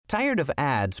Tired of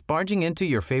ads barging into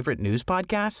your favorite news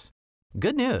podcasts?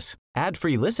 Good news.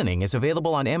 Ad-free listening is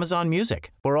available on Amazon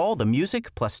Music for all the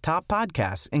music plus top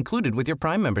podcasts included with your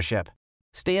Prime membership.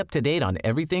 Stay up to date on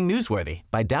everything newsworthy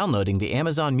by downloading the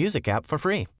Amazon Music app for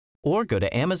free or go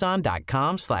to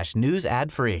amazon.com/news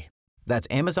ad free. That's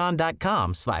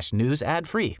amazon.com/news ad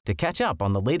free to catch up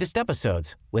on the latest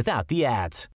episodes without the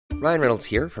ads. Ryan Reynolds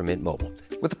here from Mint Mobile.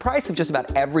 With the price of just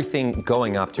about everything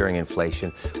going up during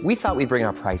inflation, we thought we'd bring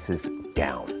our prices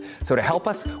down. So to help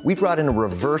us, we brought in a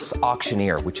reverse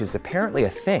auctioneer, which is apparently a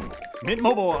thing. Mint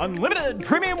Mobile Unlimited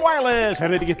Premium Wireless. How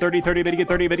to get 30, 30, bit to get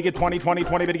 30, bit to get 20, 20,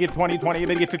 20, bit to get 20, 20,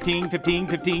 bit to get 15, 15,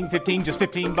 15, 15, just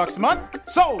 $15 a month?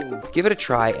 Sold! Give it a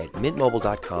try at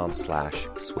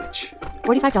mintmobile.com/switch.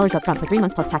 $45 up front for 3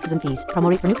 months plus taxes and fees. Promo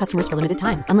rate for new customers for limited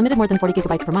time. Unlimited more than 40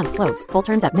 gigabytes per month. Slows full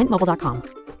terms at mintmobile.com.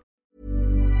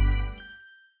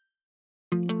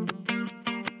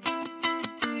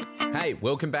 Hey,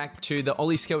 welcome back to the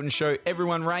Ollie Skelton Show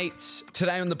Everyone Rates.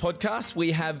 Today on the podcast,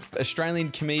 we have Australian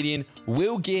comedian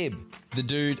Will Gibb. The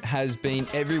dude has been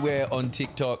everywhere on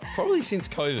TikTok, probably since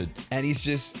COVID. And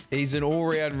he's an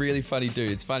all-round really funny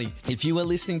dude. It's funny. If you are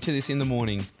listening to this in the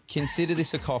morning, consider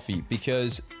this a coffee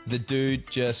because the dude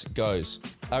just goes.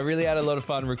 I really had a lot of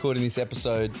fun recording this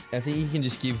episode. I think you can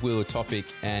just give Will a topic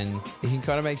and he can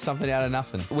kind of make something out of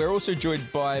nothing. We're also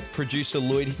joined by producer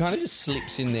Lloyd. He kind of just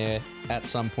slips in there at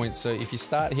some point. So if you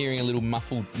start hearing a little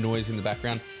muffled noise in the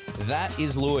background, that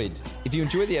is Lloyd. If you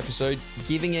enjoyed the episode,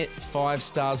 giving it 5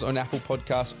 stars on Apple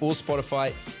Podcasts or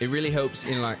Spotify, it really helps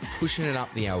in like pushing it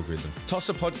up the algorithm. Toss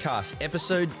a Podcast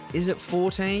episode, is it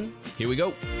 14? Here we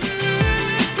go.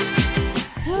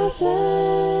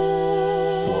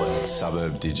 What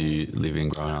suburb did you live in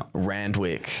growing up?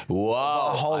 Randwick.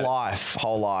 Whoa. Whole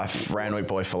life. Randwick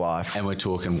boy for life. And we're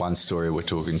talking one story, we're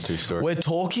talking 2 stories.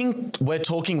 We're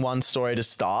talking one story to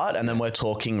start, and then we're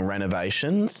talking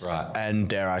renovations. Right. And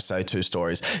dare I say 2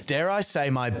 stories. Dare I say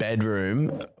my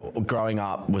bedroom growing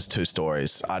up was 2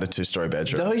 stories. I had a 2-story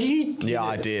bedroom. No, you did. Yeah,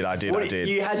 I did. What,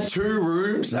 you had 2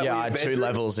 rooms? Yeah, I had 2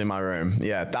 levels in my room.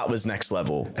 Yeah, that was next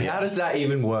level. How does that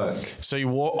even work? So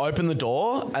you open the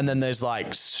door, and then there's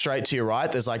like straight to your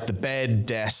right, there's like the bed,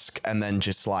 desk, and then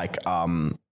just like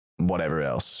whatever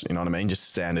else. You know what I mean? Just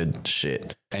standard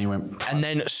shit. And you went, and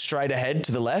then straight ahead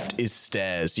to the left is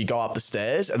stairs. You go up the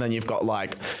stairs, and then you've got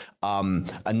like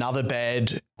another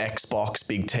bed, Xbox,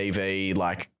 big TV,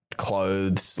 like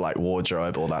clothes, like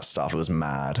wardrobe, all that stuff. It was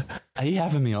mad. Are you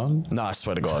having me on? No, I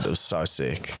swear to God, it was so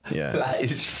sick. Yeah. That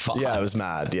is fun. Yeah, it was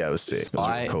mad. Yeah, it was sick. It was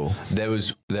really cool. There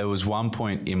was one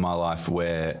point in my life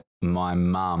where my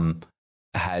mum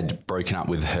had broken up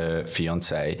with her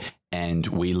fiance and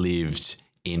we lived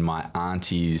in my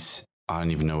auntie's, I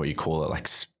don't even know what you call it, like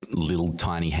little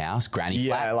tiny house, granny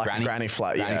flat. Yeah, like a granny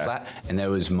flat, yeah. Flat. And there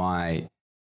was my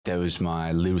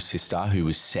little sister who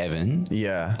was 7.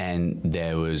 Yeah. And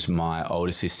there was my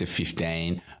older sister,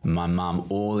 15, my mum,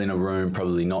 all in a room,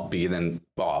 probably not bigger than,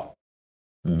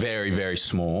 very, very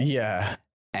small. Yeah.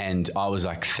 And I was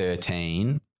like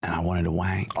 13 and I wanted to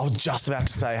wank. I was just about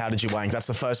to say, how did you wank? That's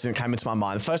the first thing that came into my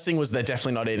mind. The first thing was they're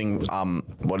definitely not eating,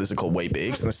 what is it called,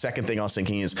 Weet-Bix. And the second thing I was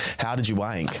thinking is, how did you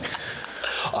wank?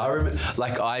 I remember,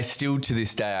 like, I still to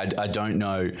this day, I don't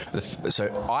know.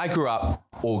 So I grew up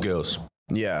all girls.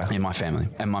 Yeah, in my family,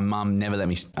 and my mum never let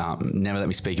me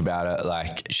speak about it.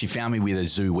 Like, she found me with a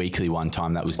Zoo Weekly one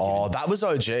time. That was that was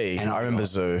OG. And I remember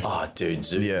Zoo. Oh, dude,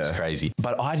 Zoo was crazy.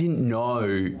 But I didn't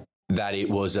know that it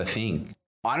was a thing.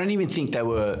 I don't even think they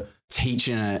were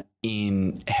teaching it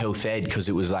in health ed because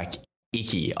it was like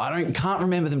icky. Can't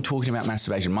remember them talking about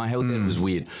masturbation. My health ed was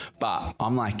weird, but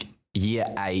I'm like year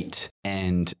 8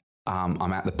 and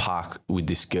I'm at the park with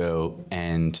this girl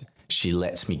and she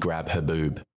lets me grab her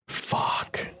boob.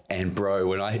 Fuck. And bro,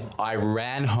 when I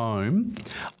ran home,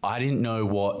 I didn't know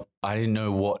what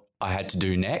I had to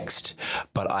do next,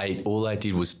 but all I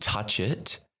did was touch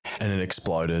it. And it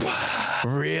exploded.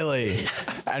 Really?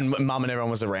 And mum and everyone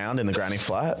was around in the granny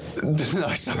flat?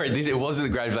 No, sorry, it wasn't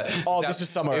the granny flat. Oh, this was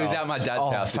somewhere else. It was at my dad's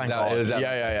house. Thank God.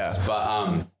 Yeah.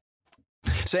 But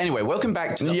so anyway, welcome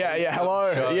back to the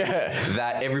hello. Show Yeah.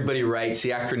 That everybody rates. The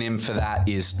acronym for that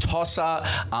is TOSSA.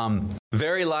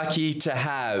 Very lucky to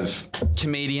have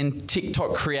comedian,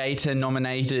 TikTok creator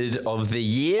nominated of the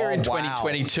year in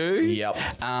 2022. Yep.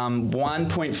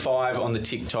 1.5 on the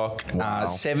TikTok. Wow.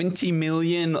 70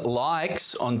 million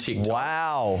likes on TikTok.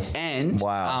 Wow. And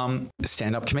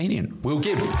stand-up comedian, Will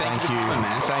Gibb. Thank you,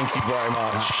 man. Thank you very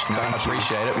much. I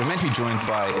appreciate it. We're meant to be joined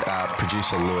by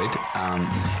producer Lloyd.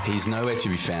 He's nowhere to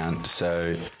be found,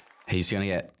 so He's going to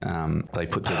get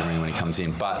put through the ring when he comes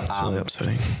in. But it's really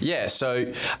upsetting. Yeah.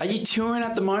 So, are you touring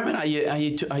at the moment? Are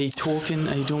you talking?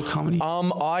 Are you doing comedy?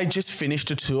 I just finished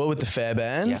a tour with the Fair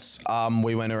Bands. Yeah.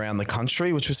 We went around the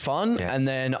country, which was fun, and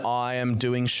then I am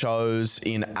doing shows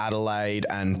in Adelaide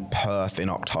and Perth in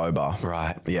October.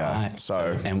 Right. Yeah. Right.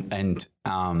 So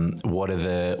what are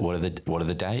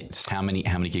the dates? How many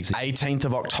gigs? 18th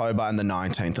of October and the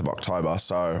 19th of October.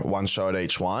 So one show at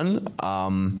each one.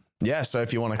 Yeah, so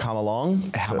if you want to come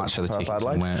along. How much are the tickets?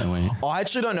 I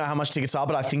actually don't know how much tickets are,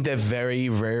 but I think they're very,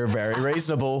 very, very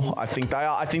reasonable. I think they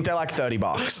are. I think they're like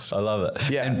 $30. I love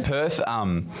it. Yeah. And Perth,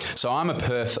 so I'm a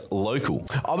Perth local.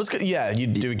 You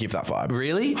do give that vibe.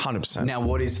 Really? 100%. Now,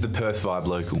 what is the Perth vibe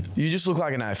local? You just look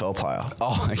like an AFL player.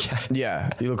 Oh, okay.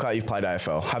 Yeah, you look like you've played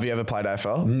AFL. Have you ever played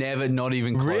AFL? Never, not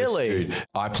even close, really? Dude.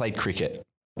 I played cricket.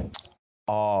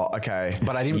 Oh, okay.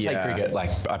 But I didn't play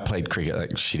cricket I played cricket like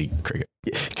shitty cricket.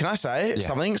 Can I say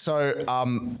something? So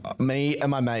me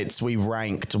and my mates, we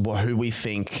ranked who we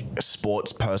think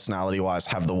sports personality-wise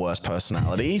have the worst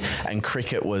personality, and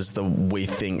cricket was we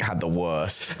think had the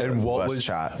worst. And worst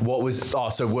chat?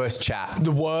 Worst chat.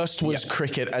 The worst was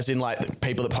cricket, as in like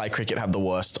people that play cricket have the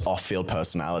worst off-field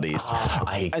personalities.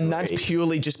 And that's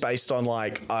purely just based on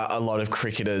like a lot of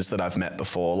cricketers that I've met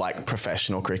before, like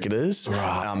professional cricketers. Right.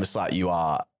 And I'm just like, you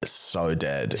are so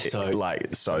dead,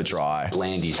 so dry.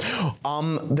 Blandy.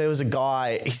 There was a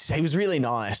guy, he was really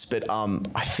nice, but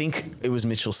I think it was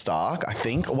Mitchell Stark, I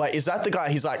think. Wait, is that the guy?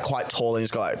 He's like quite tall and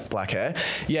he's got like black hair.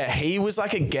 Yeah, he was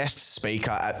like a guest speaker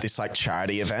at this like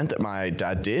charity event that my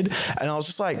dad did. And I was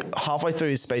just like, halfway through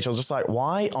his speech, I was just like,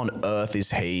 why on earth is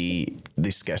he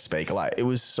this guest speaker? Like, it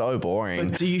was so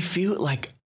boring. But do you feel like,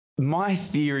 my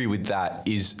theory with that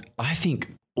is, I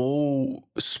think all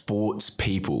sports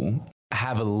people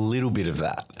have a little bit of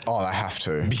that. Oh, they have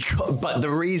to. But the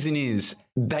reason is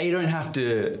they don't have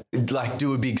to like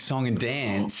do a big song and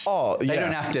dance. Oh, yeah. They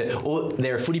don't have to, or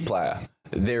they're a footy player.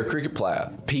 They're a cricket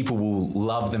player. People will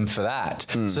love them for that.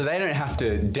 So they don't have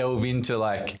to delve into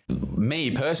like me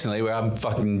personally, where I'm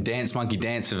fucking dance monkey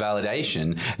dance for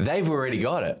validation. They've already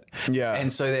got it. Yeah.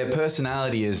 And so their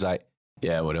personality is like,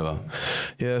 yeah, whatever.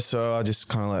 Yeah, so I just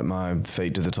kind of let my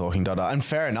feet do the talking, And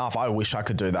fair enough, I wish I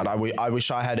could do that. I wish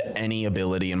I had any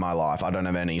ability in my life. I don't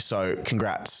have any, so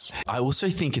congrats. I also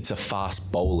think it's a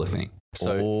fast bowler thing.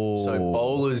 So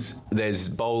bowlers, there's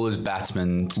bowlers,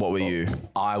 batsmen. What were you?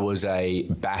 I was a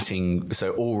batting,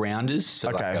 so all-rounders, so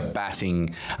like a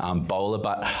batting bowler.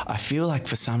 But I feel like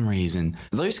for some reason,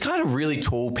 those kind of really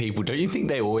tall people, don't you think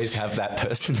they always have that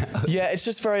personality? Yeah, it's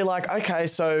just very like, okay,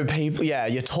 so people,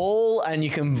 you're tall and you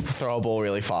can throw a ball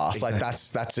really fast. Exactly. Like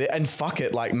that's it. And fuck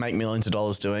it, like make millions of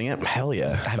dollars doing it. Hell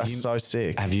yeah. That's so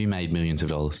sick. Have you made millions of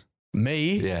dollars?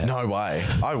 Me? Yeah. No way.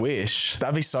 I wish.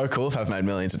 That'd be so cool if I've made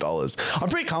millions of dollars. I'm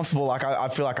pretty comfortable. Like, I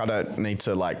feel like I don't need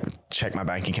to, like, check my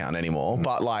bank account anymore.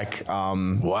 But, like,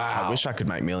 wow. I wish I could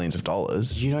make millions of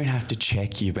dollars. You don't have to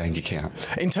check your bank account.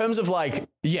 In terms of, like,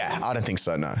 I don't think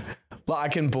so, no. Like, I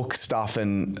can book stuff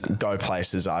and go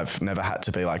places I've never had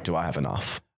to be like, do I have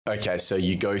enough? Okay, so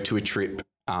you go to a trip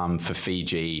for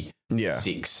Fiji,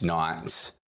 6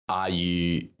 nights. Are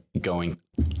you going,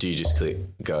 do you just click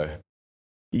go?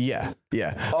 Yeah.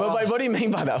 But wait, what do you mean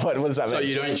by that? What does that mean? So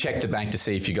you don't check the bank to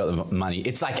see if you got the money.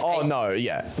 It's like, no,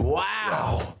 yeah.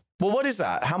 Wow. Yeah. Well, what is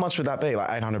that? How much would that be? Like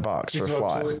 $800 for a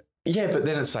flight? Yeah, but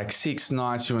then it's like 6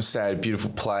 nights. You want to stay at a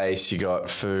beautiful place. You got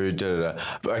food.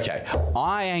 But okay,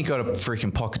 I ain't got a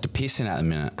freaking pocket to piss in at the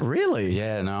minute. Really?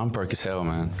 Yeah, no, I'm broke as hell,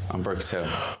 man. I'm broke as hell.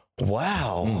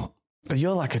 Wow. But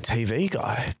you're like a TV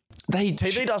guy.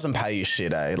 TV doesn't pay you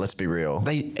shit, eh? Let's be real.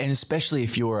 And especially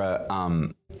if you're a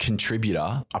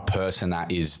contributor, a person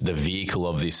that is the vehicle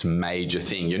of this major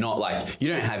thing. You're not like, you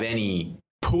don't have any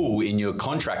pull in your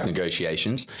contract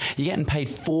negotiations. You're getting paid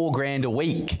 $4,000 a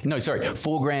week. No, sorry,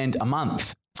 $4,000 a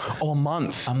month. Oh, a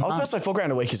month. I was about to say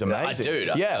 $4,000 a week is amazing.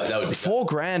 Dude, yeah, that would be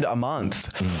 $4,000 a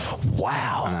month.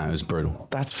 Wow. I know, it was brutal.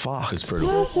 That's fucked. It's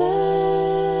brutal.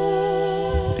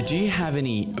 Do you have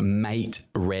any mate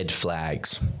red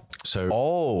flags?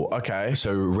 Okay.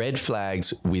 So red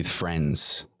flags with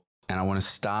friends. And I want to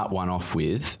start one off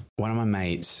with one of my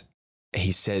mates.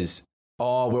 He says, we're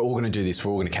all going to do this.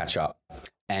 We're all going to catch up.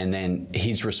 And then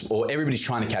everybody's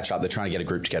trying to catch up. They're trying to get a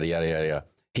group together, yada, yada, yada.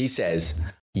 He says,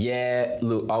 yeah,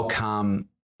 look, I'll come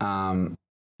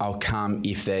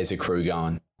if there's a crew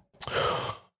going.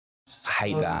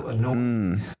 Hate that.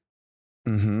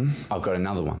 I've got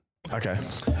another one. Okay.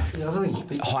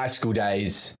 High school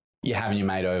days, you're having your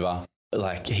mate over,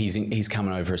 like he's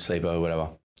coming over for a sleepover, whatever.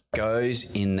 Goes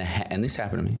in and this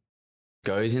happened to me.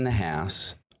 Goes in the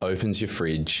house, opens your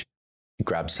fridge,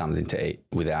 grabs something to eat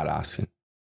without asking.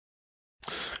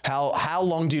 How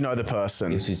long do you know the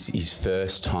person? This is his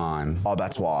first time. Oh,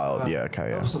 that's wild. Yeah, okay,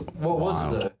 yeah. What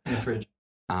was it in the fridge?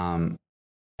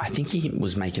 I think he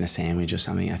was making a sandwich or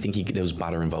something. I think there was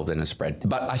butter involved in a spread.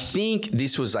 But I think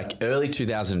this was like early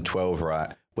 2012,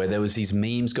 right? Where there was these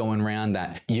memes going around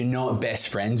that you're not best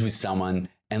friends with someone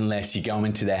unless you go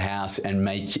into their house and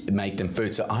make them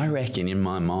food. So I reckon in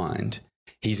my mind,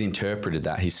 he's interpreted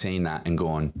that. He's seen that and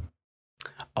gone,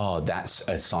 oh, that's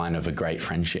a sign of a great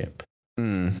friendship.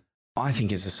 I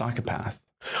think he's a psychopath.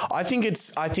 I think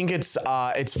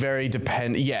it's very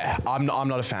dependent. Yeah, I'm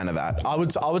not a fan of that. I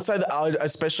would say that,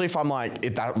 especially if I'm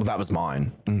like, that was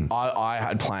mine. I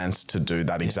had plans to do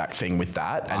that exact thing with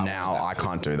that, and now I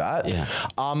can't do that. Yeah.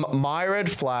 My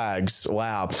red flags.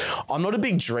 Wow, I'm not a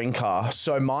big drinker,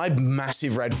 so my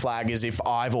massive red flag is if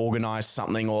I've organized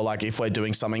something or like if we're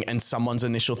doing something and someone's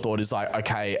initial thought is like,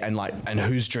 okay, and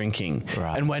who's drinking,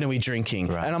 right, and when are we drinking,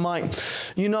 right, and I'm like,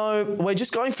 we're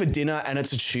just going for dinner and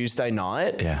it's a Tuesday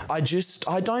night. Yeah.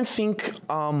 I don't think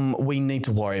we need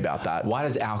to worry about that. Why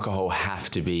does alcohol have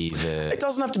to be It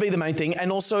doesn't have to be the main thing,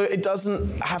 and also it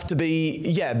doesn't have to be.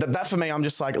 Yeah, that for me, I'm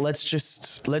just like, let's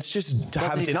just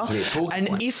have dinner.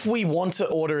 And if we want to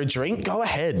order a drink, go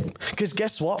ahead. Because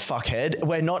guess what, fuckhead,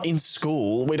 we're not in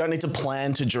school. We don't need to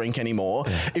plan to drink anymore.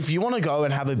 Yeah. If you want to go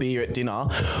and have a beer at dinner,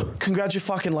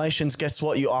 congratulations. Guess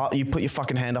what? You put your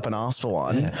fucking hand up and ask for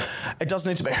one. Yeah. It doesn't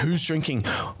need to be who's drinking.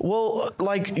 Well,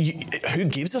 like who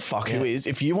gives a fuck who is?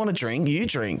 If you want to drink, you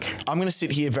drink. I'm going to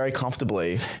sit here very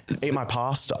comfortably, eat my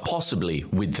pasta. Possibly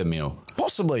with the meal.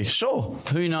 Possibly, sure.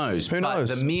 Who knows? Who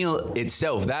knows? But the meal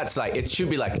itself, that's like, it should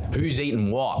be like, who's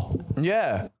eating what?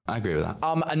 Yeah. I agree with that.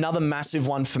 Another massive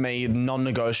one for me,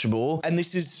 non-negotiable, and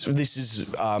this is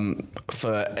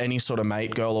for any sort of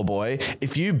mate, girl or boy.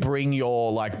 If you bring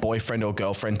your like boyfriend or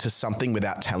girlfriend to something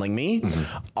without telling me,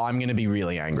 I'm going to be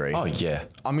really angry. Oh yeah.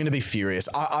 I'm going to be furious.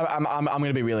 I'm going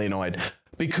to be really annoyed.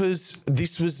 Because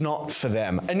this was not for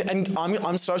them. And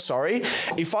I'm so sorry.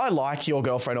 If I like your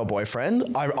girlfriend or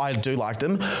boyfriend, I do like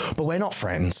them, but we're not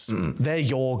friends. They're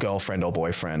your girlfriend or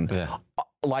boyfriend. Yeah.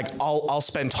 Like I'll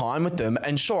spend time with them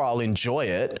and sure I'll enjoy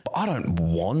it, but I don't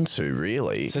want to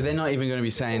really. So they're not even going to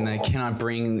be saying that, can I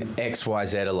bring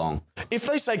XYZ along? If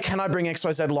they say, can I bring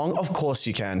XYZ along? Of course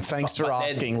you can. Thanks for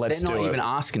asking. Let's do it. They're not even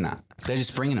asking that. They're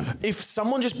just bringing them. If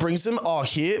someone just brings them,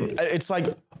 here, it's like,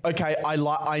 okay,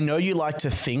 I know you like to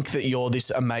think that you're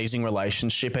this amazing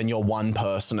relationship and you're one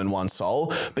person and one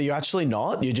soul, but you're actually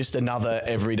not. You're just another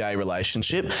everyday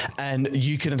relationship, and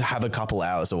you can have a couple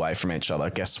hours away from each other.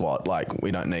 Guess what? Like,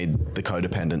 we don't need the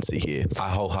codependency here. I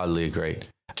wholeheartly agree.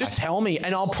 Just tell me,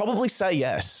 and I'll probably say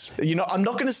yes. You know, I'm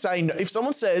not going to say no. If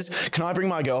someone says, can I bring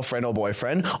my girlfriend or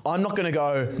boyfriend? I'm not going to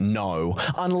go no,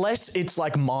 unless it's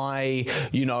like my,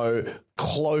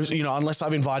 close, unless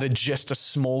I've invited just a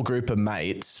small group of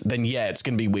mates, then yeah, it's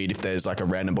going to be weird if there's like a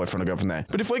random boyfriend or girlfriend there.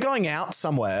 But if we're going out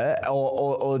somewhere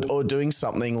or doing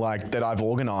something like that I've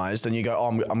organized and you go,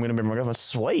 I'm going to bring my girlfriend,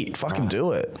 sweet, fucking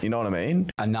do it. You know what I mean?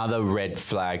 Another red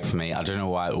flag for me, I don't know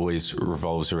why it always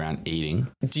revolves around eating.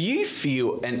 Do you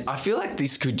feel, and I feel like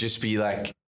this could just be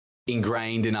like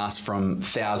ingrained in us from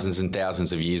thousands and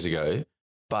thousands of years ago,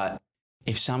 but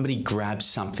if somebody grabs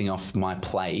something off my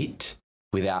plate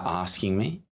without asking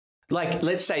me, like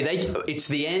let's say it's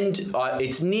the end,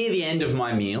 it's near the end of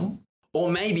my meal,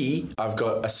 or maybe I've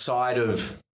got a side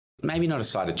of, maybe not a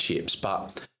side of chips,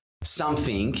 but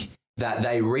something that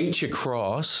they reach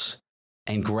across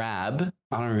and grab.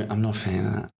 I'm not a fan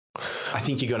of that. I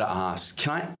think you got to ask.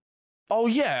 Can I? Oh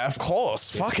yeah, of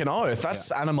course. Yeah. Fucking oath.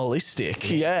 That's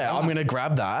animalistic. Yeah, I'm gonna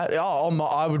grab that.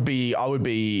 I would be.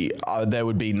 There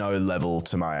would be no level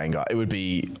to my anger. It would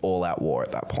be all out war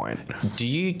at that point. Do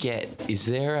you get? Is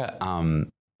there a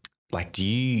like? Do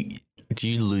you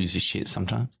lose your shit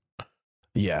sometimes?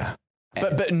 Yeah.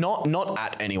 But not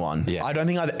at anyone. Yeah. I don't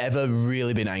think I've ever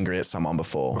really been angry at someone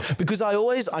before, because I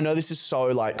know this is so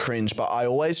like cringe, but I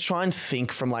always try and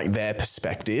think from like their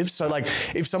perspective. So like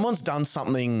if someone's done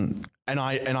something and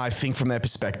I think from their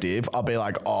perspective, I'll be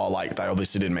like, oh, like they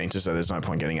obviously didn't mean to, so there's no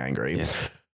point getting angry. Yeah.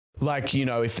 Like,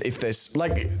 if there's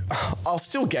like, I'll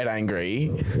still get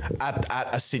angry at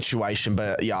a situation,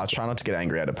 but yeah, I'll try not to get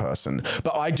angry at a person.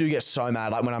 But I do get so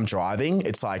mad. Like when I'm driving,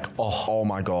 it's like, oh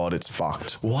my God, it's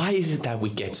fucked. Why is it that we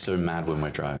get so mad when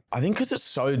we're driving? I think because it's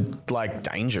so like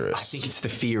dangerous. I think it's the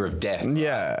fear of death.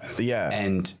 Yeah. Yeah.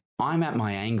 And I'm at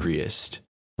my angriest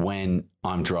when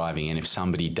I'm driving. And if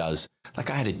somebody does,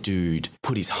 like I had a dude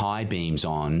put his high beams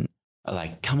on,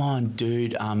 like, come on,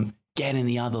 dude, get in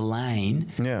the other lane.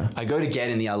 Yeah. I go to get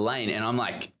in the other lane and I'm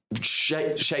like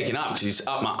shaking up because he's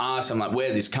up my ass. I'm like, where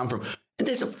did this come from? And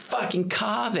there's a fucking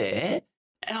car there.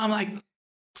 And I'm like,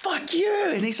 fuck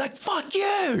you. And he's like, fuck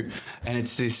you. And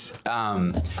it's this,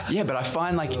 but I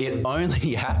find like it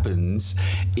only happens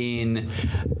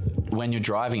when you're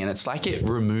driving, and it's like it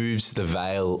removes the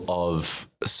veil of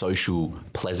social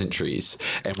pleasantries,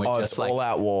 and we're just it's like all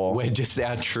out war. We're just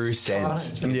our true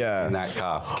sense in that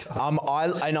car.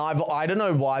 I don't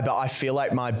know why, but I feel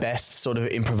like my best sort of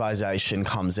improvisation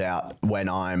comes out when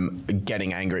I'm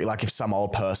getting angry. Like if some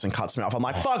old person cuts me off, I'm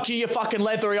like, fuck you, you fucking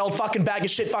leathery old fucking bag of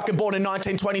shit, fucking born in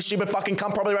 1920, stupid fucking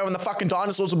cunt, probably around when the fucking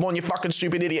dinosaurs were born, you fucking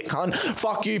stupid idiot cunt.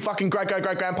 Fuck you, fucking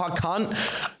great-great-great-grandpa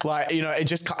cunt. Like, you know, it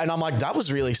just, and I'm like, that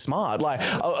was really smart. Like,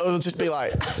 it'll just be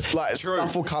like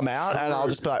stuff will come out, and I'll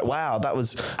just be like, wow, that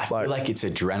was. I feel like it's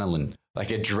adrenaline. Like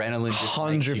adrenaline.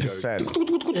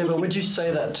 100%. Yeah, but would you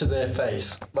say that to their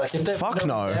face? Like if they're fuck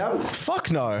no. down? Fuck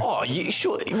no. Oh, you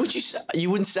sure? Would you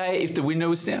wouldn't say it if the window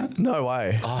was down? No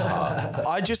way.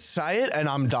 I just say it and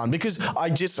I'm done, because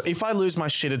if I lose my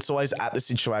shit, it's always at the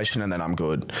situation and then I'm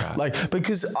good. Right. Like,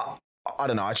 because I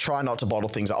don't know, I try not to bottle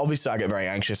things up. Obviously, I get very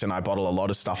anxious and I bottle a lot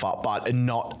of stuff up, but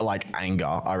not like anger,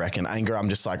 I reckon. Anger, I'm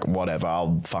just like, whatever,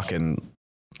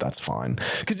 that's fine.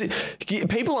 Because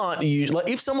people aren't usually, like,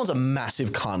 if someone's a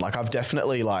massive cunt, like I've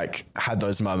definitely like had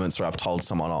those moments where I've told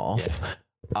someone off. Yeah.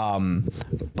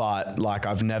 But like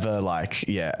I've never like,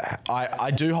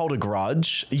 I do hold a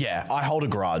grudge. Yeah, I hold a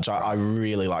grudge. I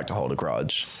really like to hold a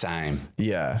grudge. Same.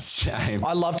 Yeah. Same.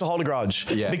 I love to hold a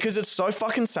grudge. Yeah. Because it's so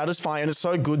fucking satisfying and it's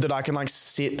so good that I can like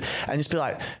sit and just be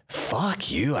like, fuck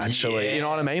you, actually. Yeah. You know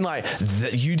what I mean? Like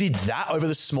you did that over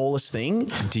the smallest thing.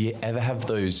 Do you ever have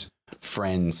those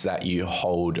friends that you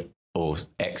hold, or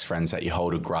ex-friends that you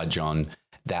hold a grudge on,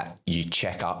 that you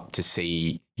check up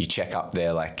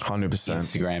their like 100%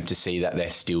 Instagram to see that they're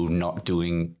still not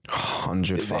doing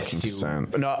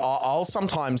 100%. No, I'll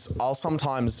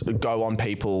sometimes go on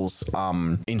people's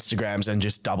Instagrams and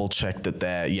just double check that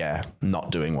they're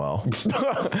not doing well.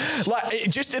 Like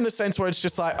just in the sense where it's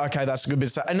just like, okay, that's a good bit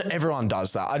of stuff, and everyone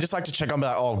does that. I just like to check on, be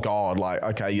like, oh god, like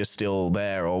okay, you're still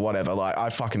there or whatever. Like I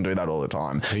fucking do that all the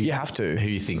time. You have to. Who are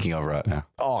you thinking of right now?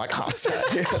 Oh, I can't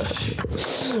say.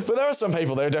 But there are some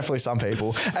people. There are definitely some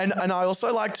people, and I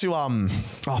also like to oh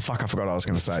fuck, I forgot what I was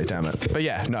going to say. Damn it. But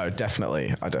yeah, no,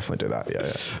 definitely, I definitely do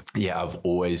that. Yeah. I've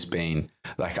always been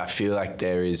like, I feel like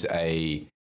there is a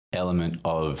element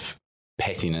of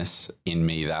pettiness in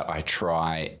me that I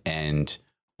try and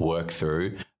work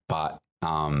through, but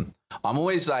I'm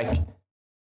always like,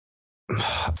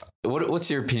 what's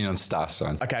your opinion on star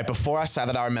sign? Okay, before I say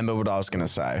that, I remember what I was going to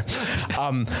say.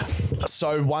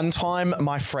 So one time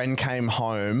my friend came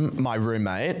home, my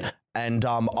roommate, and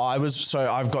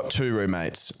I've got two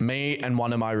roommates, me and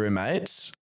one of my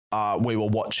roommates. We were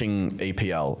watching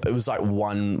EPL. It was like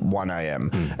 1 a.m.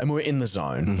 and we were in the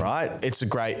zone, right? It's a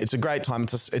great time.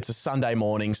 It's a Sunday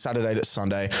morning, Saturday to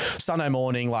Sunday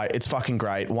morning. Like it's fucking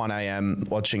great. 1 a.m.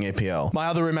 watching EPL. My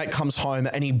other roommate comes home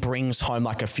and he brings home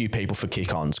like a few people for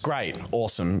kick-ons. Great.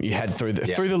 Awesome. You head through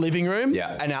the living room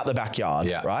and out the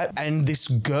backyard, right? And this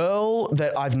girl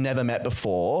that I've never met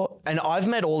before, and I've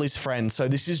met all his friends. So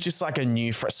this is just like a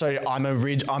new friend. So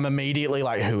I'm immediately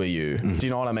like, who are you? Do you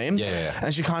know what I mean? Yeah.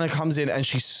 And she kind of comes in and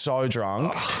she's so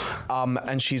drunk,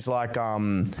 and she's like,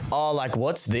 oh, like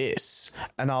what's this?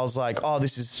 And I was like, oh,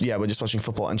 this is we're just watching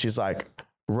football. And she's like,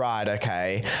 right,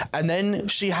 okay. And then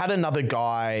she had another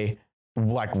guy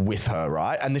like with her,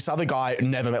 right? And this other guy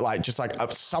never met, like just like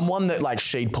someone that like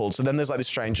she'd pulled. So then there's like this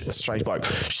strange bloke.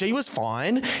 She was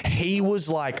fine. He was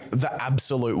like the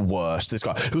absolute worst. This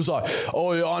guy, he was like,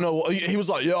 oh yeah, I know. He was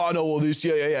like, yeah, I know all this.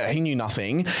 Yeah. He knew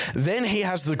nothing. Then he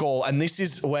has the gall, and this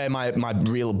is where my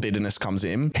real bitterness comes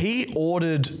in. He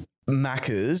ordered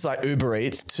Macca's, like Uber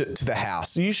Eats, to the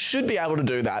house. You should be able to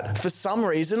do that. For some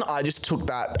reason, I just took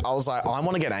that. I was like, I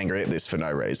want to get angry at this for no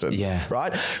reason. Yeah.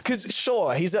 Right? Because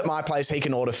sure, he's at my place, he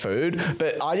can order food,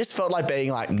 but I just felt like being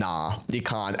like, nah, you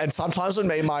can't. And sometimes when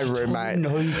me and my roommate...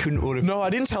 No, he couldn't order food. No, I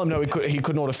didn't tell him no, he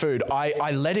couldn't order food.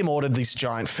 I let him order this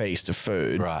giant feast of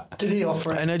food. Right. Did he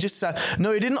offer any? And I just sat...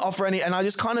 No, he didn't offer any, and I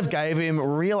just kind of gave him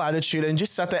real attitude and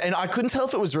just sat there, and I couldn't tell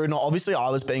if it was rude or not. Obviously, I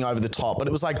was being over the top, but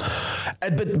it was like...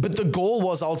 But the gall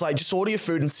was, I was like, just order your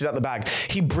food and sit at the back.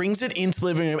 He brings it into the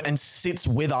living room and sits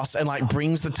with us and like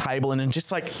brings the table in and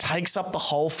just like takes up the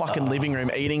whole fucking living room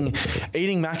eating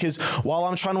Macca's while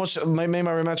I'm trying to watch, me and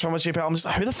my roommate trying to watch EPL. I'm just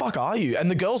like, who the fuck are you?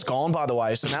 And the girl's gone, by the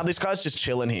way. So now this guy's just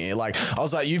chilling here. Like, I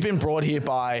was like, you've been brought here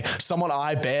by someone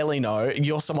I barely know.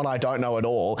 You're someone I don't know at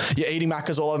all. You're eating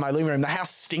Macca's all over my living room. The house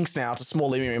stinks now. It's a small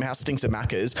living room. The house stinks of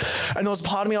Macca's. And there was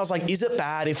part of me, I was like, is it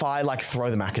bad if I like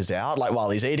throw the Macca's out? Like while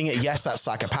he's eating it? Yes, that's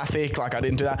psychopathic. empathic. Like, I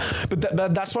didn't do that.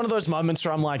 But that's one of those moments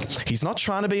where I'm like, he's not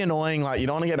trying to be annoying. Like, you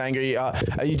don't want to get angry.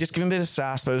 You just give him a bit of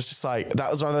sass. But it's just like, that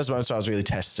was one of those moments where I was really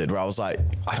tested, where I was like,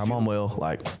 come on, Will,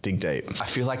 like, dig deep. I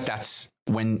feel like that's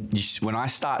when I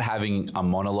start having a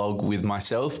monologue with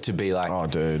myself to be like, oh,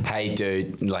 dude, hey,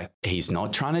 dude, like, he's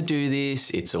not trying to do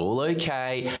this. It's all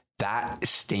okay. That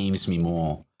steams me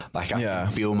more. Like, I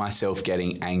feel myself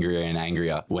getting angrier and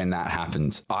angrier when that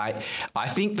happens. I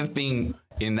think the thing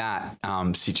in that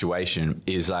situation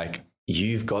is like,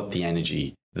 you've got the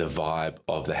energy, the vibe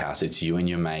of the house. It's you and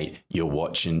your mate. You're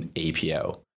watching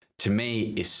EPL. To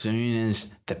me, as soon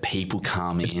as the people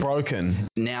come in, it's broken.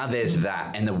 Now there's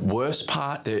that. And the worst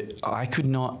part that I could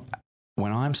not,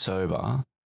 when I'm sober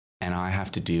and I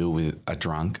have to deal with a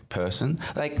drunk person,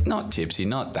 like not tipsy,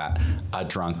 not that, a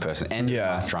drunk person and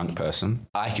a drunk person,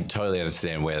 I could totally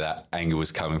understand where that anger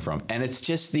was coming from. And it's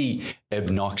just the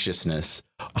obnoxiousness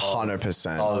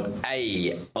 100% of,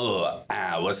 hey,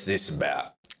 what's this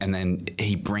about? And then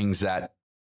he brings that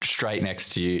straight next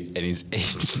to you and he's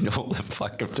eating all the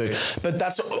fucking food. But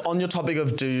that's on your topic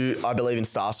of, do I believe in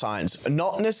star signs?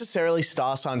 Not necessarily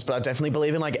star signs, but I definitely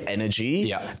believe in like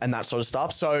energy and that sort of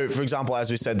stuff. So for example, as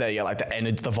we said there, like the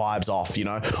energy, the vibe's off, you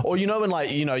know, or you know, when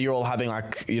like, you know, you're all having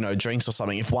like, you know, drinks or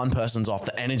something, if one person's off,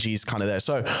 the energy is kind of there.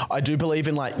 So I do believe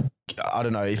in like, I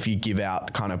don't know, if you give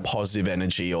out kind of positive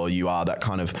energy or you are that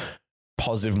kind of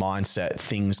positive mindset,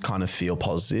 things kind of feel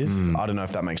positive. I don't know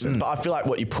if that makes sense, but I feel like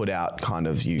what you put out kind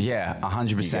of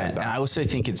 100%. And I also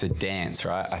think it's a dance,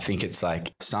 right? I think it's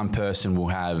like some person will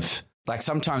have, like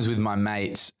sometimes with my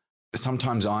mates,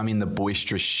 sometimes I'm in the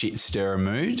boisterous shit stirrer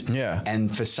mood. Yeah.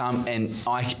 And for some, and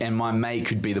my mate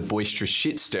could be the boisterous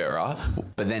shit stirrer,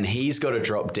 but then he's got to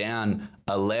drop down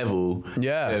a level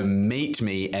to meet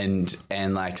me and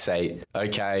like say,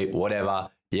 okay, whatever.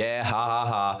 Yeah, ha, ha,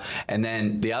 ha. And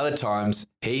then the other times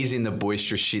he's in the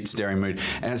boisterous shit stirring mood.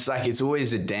 And it's like, it's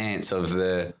always a dance of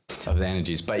the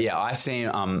energies. But yeah, I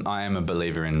am a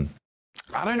believer in,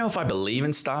 I don't know if I believe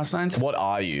in star signs. What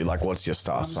are you? Like, what's your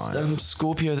star sign?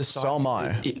 Scorpio the sign. So am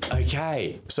I.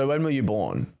 Okay. So when were you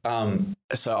born?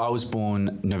 So I was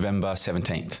born November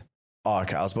 17th. Oh,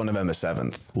 okay. I was born November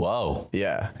 7th. Whoa.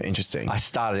 Yeah. Interesting. I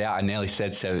started out, I nearly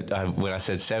said 7. When I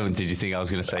said 7, did you think I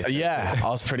was going to say 7? Yeah. I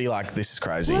was pretty like, this is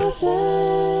crazy. All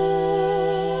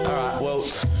right. Well,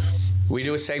 we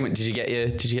do a segment. Did you get your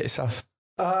stuff?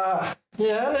 Yeah,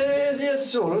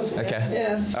 sort of. Okay.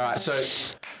 Yeah. All right. So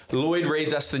Lloyd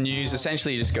reads us the news.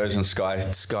 Essentially, he just goes on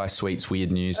Sky Suite's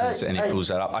weird news and he pulls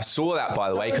that up. I saw that,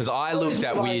 by the way, because I looked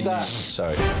at weird news.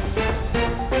 So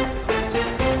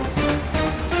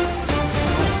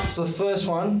the first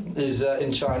one is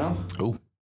in China. Oh.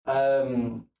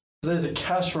 There's a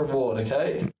cash reward,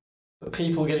 okay, for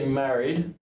people getting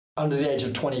married under the age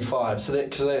of 25. So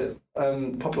because the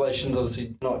population's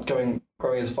obviously not growing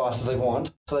as fast as they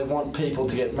want, so they want people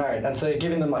to get married, and so they're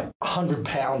giving them like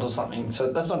 £100 or something.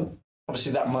 So that's not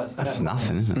obviously that much. That's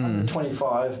nothing, is it?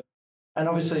 25, and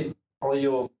obviously, Ollie,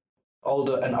 you're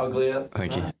older and uglier.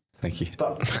 Thank you.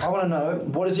 But I want to know,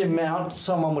 what is the amount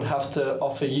someone would have to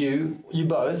offer you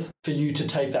both, for you to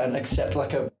take that and accept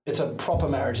it's a proper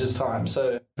marriage this time.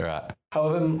 So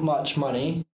however much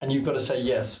money, and you've got to say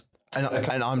yes.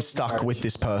 And I'm stuck with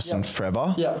this person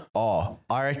forever. Yeah. Oh,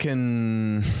 I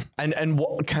reckon. And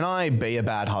what, can I be a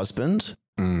bad husband?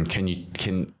 I'm for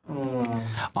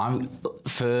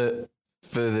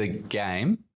the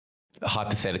game.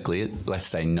 Hypothetically, let's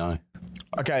say no.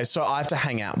 Okay, so I have to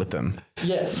hang out with them.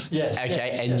 Yes.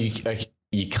 Okay, yes.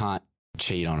 You can't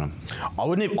cheat on them. I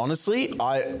wouldn't even, honestly,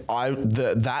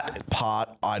 that part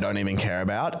I don't even care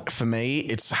about. For me,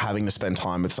 it's having to spend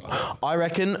time with. I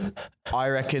reckon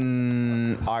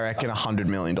 $100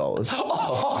 million.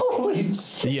 Holy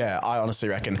shit. Yeah, I honestly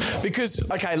reckon,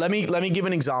 because okay, let me give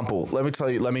an example. Let me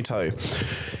tell you.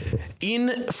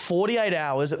 In 48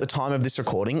 hours at the time of this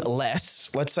recording, let's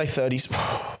say 30.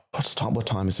 What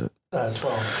time is it?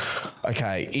 12.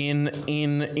 Okay,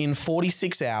 in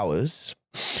 46 hours,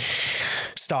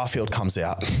 Starfield comes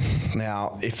out.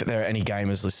 Now, if there are any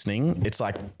gamers listening, it's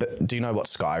like, do you know what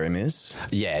Skyrim is?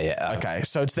 Yeah. Okay,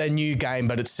 so it's their new game,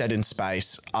 but it's set in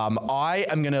space. I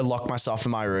am going to lock myself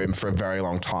in my room for a very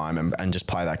long time and just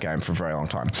play that game for a very long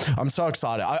time. I'm so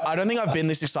excited. I don't think I've been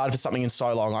this excited for something in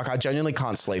so long. Like, I genuinely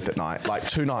can't sleep at night. Like,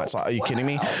 2 nights. Like, are you kidding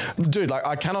me? Dude, like,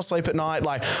 I cannot sleep at night.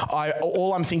 Like,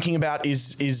 all I'm thinking about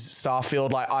is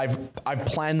Starfield. Like, I've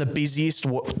planned the busiest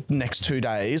next 2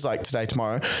 days, like today,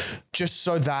 tomorrow, just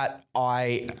so that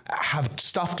I have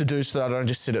stuff to do so that I don't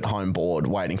just sit at home bored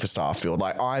waiting for Starfield.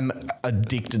 Like, I'm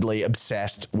addictedly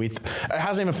obsessed with, it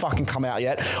hasn't even fucking come out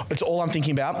yet. It's all I'm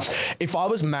thinking about. If I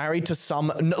was married to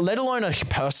let alone a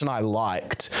person I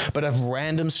liked, but a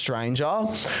random stranger,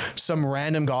 some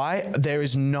random guy,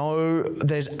 there's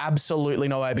absolutely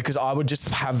no way, because I would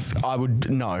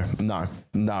no.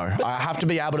 I have to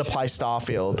be able to play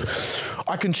Starfield.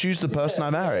 I can choose the person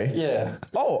I marry. Yeah.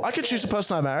 Oh, I can choose the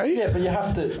person I marry? Yeah, but you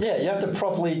have to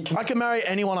properly... I can marry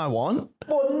anyone I want?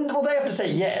 Well, they have to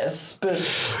say yes, but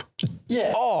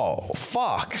yeah. Oh,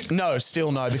 fuck. No,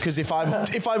 still no, because if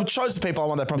I chose the people I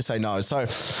want, they'd probably say no. So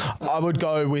I would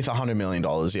go with $100 million.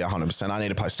 Yeah, 100%. I need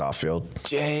to play Starfield.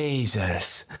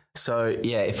 Jesus. So,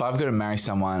 yeah, if I've got to marry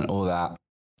someone, all that,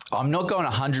 I'm not going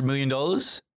 $100 million.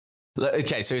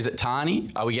 Okay, so is it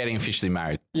Tani? Are we getting officially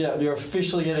married? Yeah, you're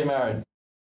officially getting married.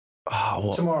 Oh,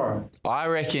 what? Tomorrow. I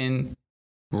reckon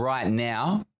right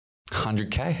now,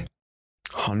 100K.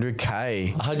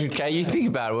 100K. 100K. You think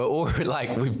about it. We're all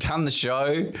like, we've done the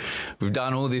show. We've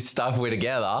done all this stuff. We're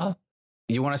together.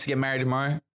 You want us to get married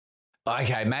tomorrow?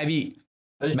 Okay, maybe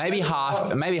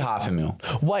half a mil.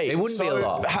 Wait, it wouldn't be a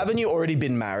lot. Haven't you already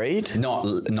been married? Not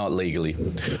legally.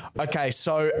 Okay,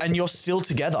 so, and you're still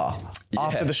together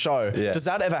after the show. Yeah. Does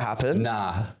that ever happen?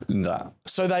 Nah.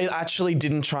 So they actually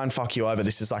didn't try and fuck you over.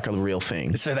 This is like a real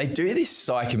thing. So they do this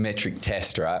psychometric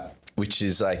test, right? Which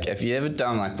is like, have you ever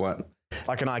done like what?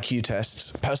 Like an IQ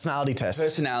test, personality test,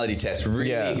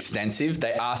 really extensive.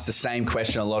 They ask the same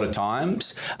question a lot of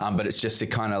times, but it's just to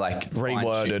kind of like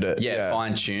reworded it. Yeah,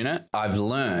 fine tune it. I've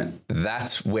learned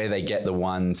that's where they get the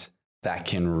ones that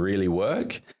can really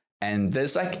work. And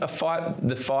there's like the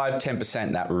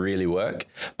 5-10% that really work,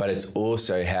 but it's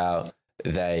also how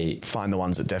they find the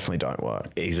ones that definitely don't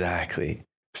work. Exactly.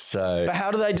 So, but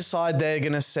how do they decide they're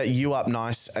going to set you up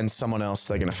nice and someone else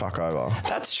they're going to fuck over?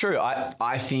 That's true.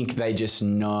 I think they just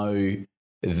know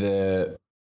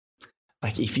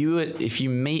like if you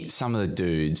meet some of the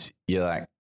dudes, you're like,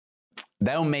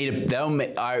 they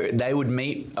would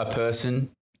meet a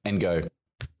person and go,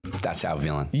 that's our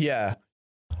villain. Yeah.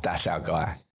 That's our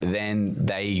guy. Then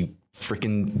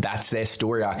that's their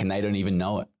story arc and they don't even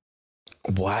know it.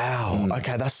 Wow.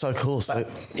 Okay, that's so cool. So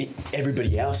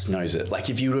everybody else knows it. Like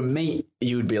if you were to meet,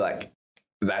 you would be like,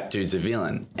 that dude's a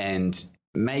villain. And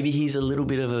maybe he's a little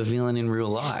bit of a villain in real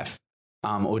life.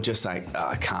 Or just like,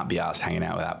 I can't be arsed hanging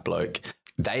out with that bloke.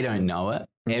 They don't know it.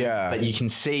 But you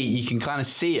can kind of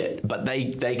see it, but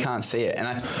they can't see it.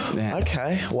 And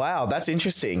okay. Wow. That's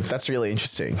interesting. That's really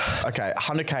interesting. Okay.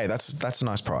 100K. That's a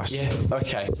nice price. Yeah.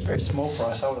 Okay. Very small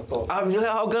price, I would have thought. I'm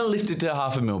going to lift it to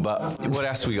 $500,000, but what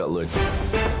else we got, Luke?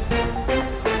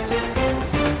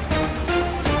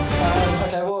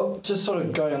 Okay. Well, just sort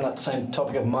of going on that same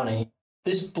topic of money,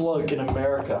 this bloke in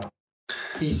America,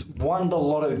 he's won the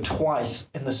lotto twice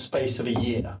in the space of a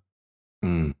year.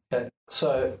 Okay.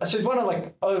 So he's won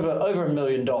like over $1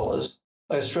 million,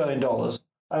 like Australian dollars.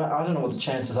 I don't know what the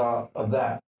chances are of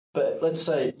that, but let's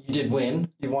say you did win,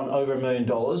 you won over $1 million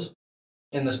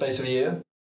in the space of a year.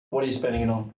 What are you spending it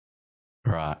on?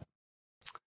 Right.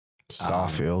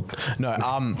 Starfield. No,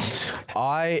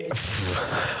 I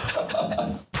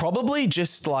probably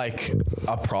just like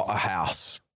a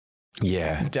house.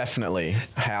 Yeah, definitely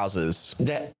houses.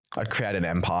 I'd create an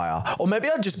empire, or maybe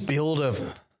I'd just build a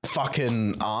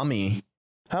fucking army.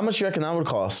 How much do you reckon that would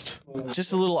cost?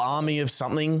 Just a little army of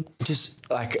something. Just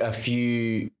like a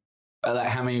few. Like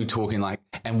how many are we talking? Like,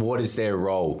 and what is their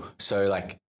role? So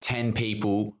like 10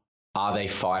 people. Are they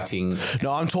fighting?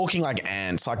 No, I'm talking like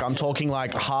ants. Like I'm talking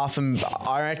like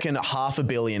I reckon 500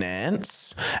 million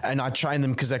ants, and I train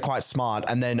them because they're quite smart,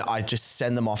 and then I just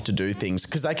send them off to do things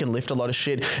because they can lift a lot of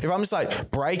shit. If I'm just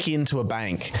like break into a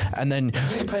bank and then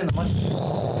paying the money.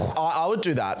 I would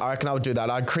do that. I reckon I would do that.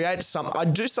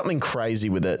 I'd do something crazy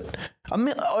with it.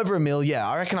 Over $1 million, yeah.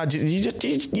 I reckon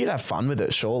you'd have fun with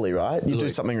it, surely, right? You'd do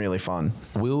something really fun.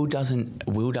 Will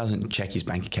doesn't check his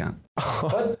bank account.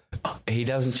 What? He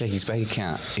doesn't check his bank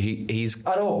account. He's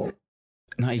at all.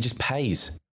 No, he just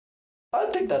pays. I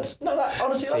think that's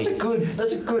honestly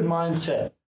that's a good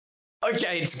mindset.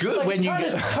 Okay, it's good like, when you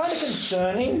get kind of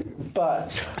concerning,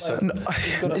 but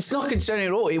it's not concerning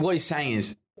at all. What he's saying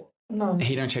is no.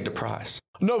 He don't check the price.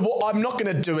 No, well, I'm not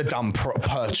going to do a dumb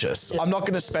purchase. I'm not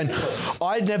going to spend.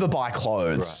 I'd never buy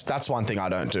clothes. Right. That's one thing I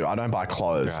don't do. I don't buy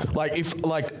clothes. Right.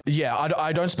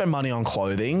 I don't spend money on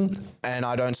clothing, and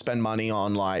I don't spend money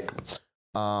on like.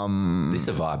 This is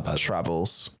a vibe, bud.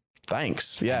 Travels.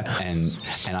 Thanks. Yeah. And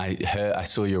I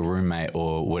saw your roommate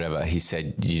or whatever. He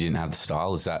said you didn't have the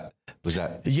style. Was that?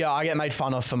 Yeah, I get made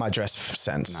fun of for my dress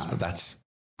sense. No, that's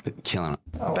Killing it.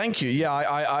 Thank you. Yeah,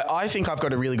 I think I've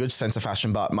got a really good sense of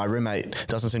fashion, but my roommate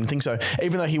doesn't seem to think so.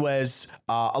 Even though he wears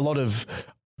a lot of,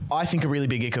 I think a really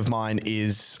big ick of mine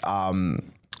is, are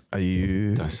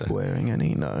you wearing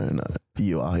any? No,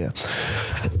 you are, yeah.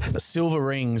 Silver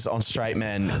rings on straight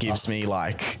men gives me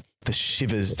like the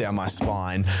shivers down my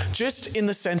spine, just in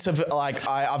the sense of like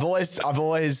I've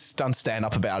always done stand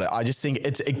up about it. I just think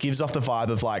it gives off the vibe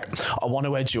of like I want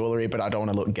to wear jewelry but I don't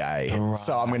want to look gay, right.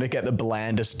 So I'm going to get the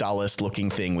blandest, dullest looking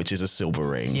thing, which is a silver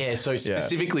ring. Yeah, so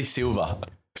specifically silver.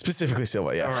 Specifically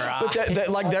silver, yeah. Right. But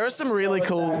like there are some really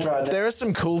cool. There are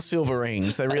some cool silver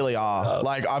rings. They really are.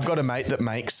 Like I've got a mate that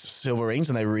makes silver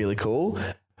rings and they're really cool.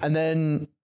 And then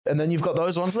you've got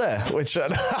those ones there, which no,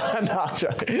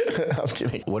 I'm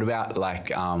kidding. What about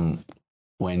like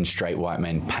when straight white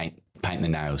men paint the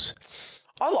nails?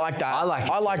 I like that. I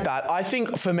like that. I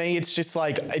think for me, it's just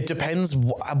like, it depends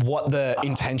what the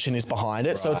intention is behind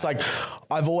it. Right. So it's like,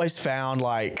 I've always found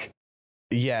like,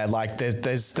 yeah, like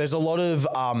there's a lot of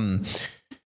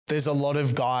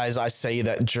guys I see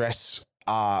that dress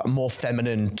more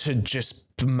feminine to just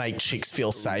make chicks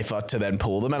feel safer to then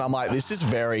pull them, and I'm like, this is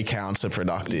very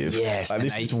counterproductive. Yes, like,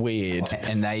 this is weird.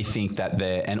 And they think that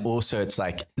and also it's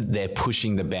like they're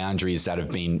pushing the boundaries that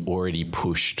have been already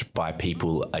pushed by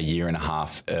people a year and a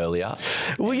half earlier.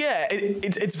 Well, yeah,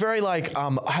 it's very like,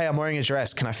 hey, I'm wearing a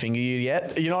dress. Can I finger you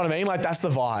yet? You know what I mean? Like that's the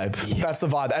vibe. Yeah. That's the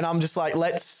vibe. And I'm just like,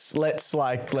 let's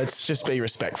just be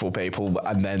respectful, people,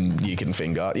 and then you can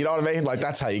finger. You know what I mean? Like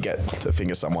that's how you get to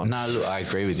finger someone. No, look, I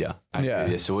agree with you. I agree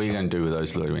with you. So what are you going to do with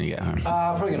those when you get home?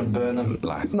 I'm probably going to burn them.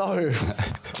 No,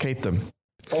 keep them.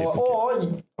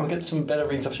 Or I'll get some better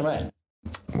rings off your mate.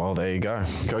 Well, there you go.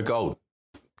 Go gold.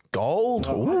 Gold?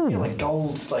 I feel like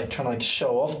gold's like trying to like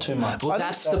show off too much. Well,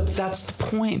 that's the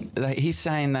point. Like, he's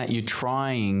saying that you're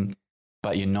trying,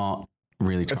 but you're not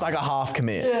really trying. It's like a half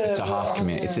commit. Yeah, it's a half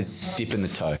commit. Yeah. It's a dip in the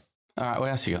toe. All right, what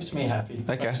else you got? Makes me happy.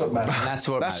 Okay. That's what matters.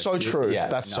 That's so true. Yeah,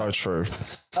 that's so true.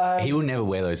 He will never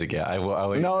wear those again.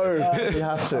 No, you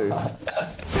have to.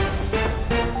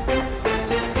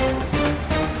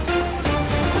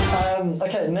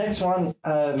 Okay, next one.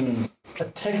 A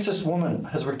Texas woman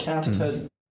has recounted her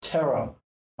terror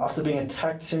after being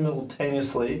attacked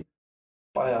simultaneously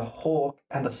by a hawk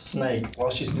and a snake while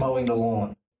she's mowing the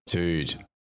lawn. Dude,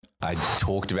 I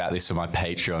talked about this on my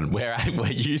Patreon.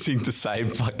 We're using the same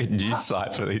fucking news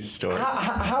site for these stories.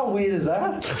 How weird is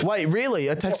that? Wait, really?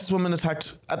 A Texas woman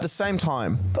attacked at the same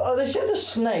time? But they said the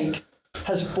snake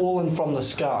has fallen from the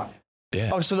sky.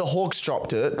 Yeah. Oh, so the hawks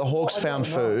dropped it. The hawks found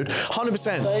food.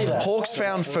 100%. Hawks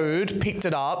found food, picked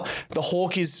it up. The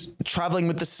hawk is traveling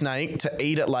with the snake to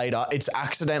eat it later. It's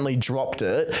accidentally dropped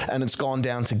it and it's gone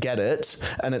down to get it.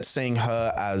 And it's seeing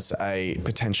her as a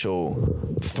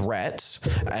potential threat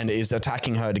and is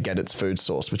attacking her to get its food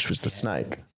source, which was the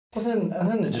snake. Well, then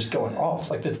they're just going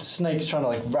off. Like the snake's trying to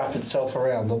like wrap itself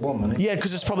around the woman. Yeah,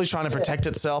 because it's probably trying to protect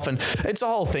itself, and it's a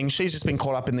whole thing. She's just been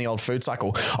caught up in the old food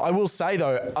cycle. I will say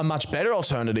though, a much better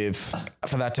alternative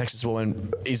for that Texas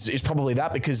woman is probably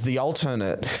that, because the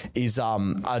alternate is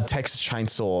a Texas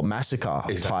Chainsaw Massacre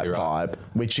type vibe,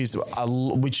 which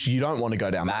you don't want to go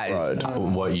down that road. Is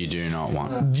what you do not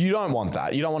want. You don't want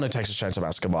that. You don't want a Texas Chainsaw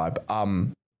Massacre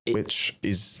vibe, which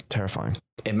is terrifying.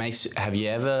 Have you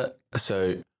ever?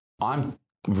 So I'm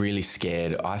really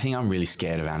scared. I think I'm really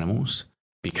scared of animals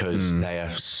because they are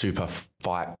super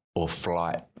fight or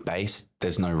flight based.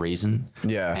 There's no reason.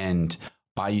 Yeah. And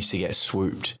I used to get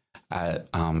swooped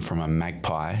from a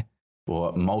magpie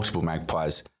or multiple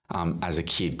magpies as a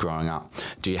kid growing up.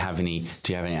 Do you have any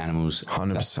animals?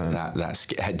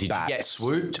 100%. Did you get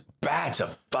swooped? Bats are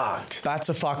fucked.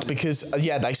 Bats are fucked because,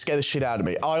 they scare the shit out of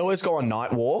me. I always go on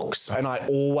night walks and I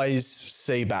always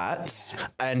see bats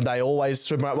and they always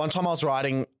swoop. One time I was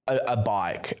riding a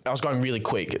bike. I was going really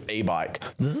quick, e-bike.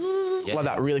 Like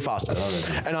that, really fast.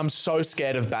 And I'm so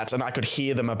scared of bats and I could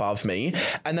hear them above me.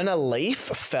 And then a leaf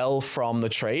fell from the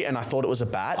tree and I thought it was a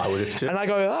bat. I would have too. And I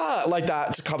go, like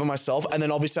that to cover myself. And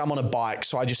then obviously I'm on a bike,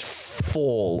 so I just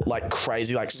fall like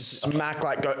crazy, like smack,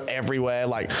 like go everywhere,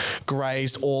 like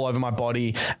grazed all over my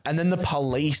body. And then the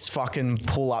police fucking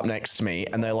pull up next to me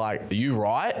and they're like, are you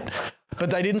right? But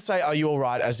they didn't say, are you all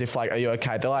right? As if like, are you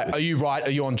okay? They're like, are you right?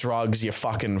 Are you on drugs? You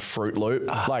fucking Fruit Loop.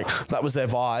 Like that was their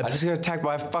vibe. I just got attacked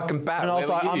by a fucking bat. And I was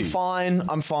like, I'm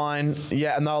fine.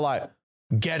 Yeah. And they were like,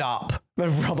 get up. They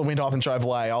rolled the window up and drove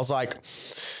away. I was like,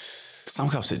 some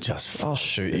cops are just, I'll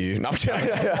shoot you. No,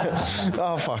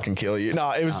 I'll fucking kill you.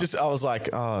 No, it was just, I was like,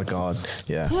 oh God.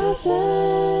 Yeah.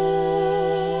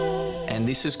 And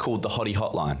this is called the Hottie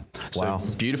Hotline. Wow.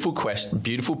 So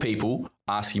beautiful people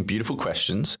asking beautiful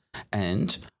questions.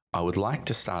 And I would like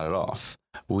to start it off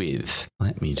with,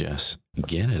 let me just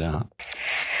get it up.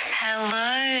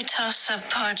 Hello, Tosser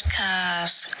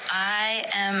Podcast. I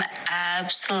am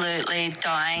absolutely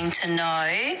dying to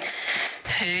know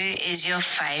who is your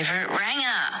favourite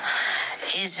ranger.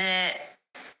 Is it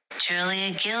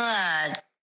Julia Gillard,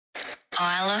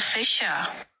 Isla Fisher,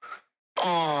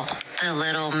 or The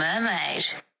Little Mermaid?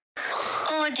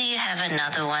 Or do you have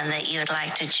another one that you would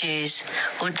like to choose?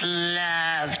 Would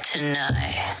love to know.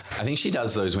 I think she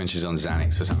does those when she's on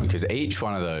Xanax or something, because each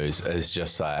one of those is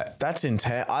just like... That's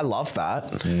intense. I love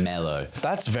that. Mellow.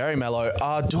 That's very mellow.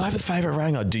 Do I have a favourite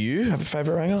ranger? Do you have a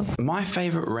favourite ranger? My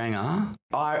favourite ranger...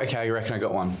 okay, I reckon I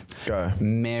got one. Go.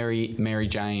 Mary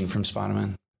Jane from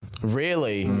Spider-Man.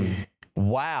 Really?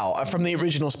 Wow. From the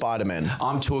original Spider-Man.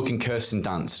 I'm talking Kirsten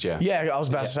Dunst, yeah. Yeah, I was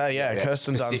about to say,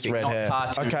 Kirsten Dunst, red hair.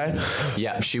 Okay.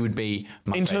 Yeah, she would be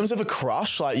my In terms of a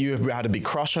crush, like you had a big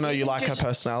crush on her, you like her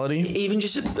personality? Even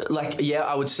just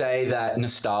I would say that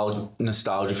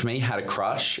nostalgia for me, had a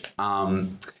crush.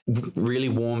 Really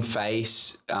warm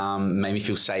face, made me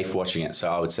feel safe watching it.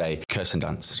 So I would say Kirsten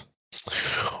Dunst.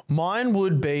 Mine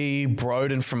would be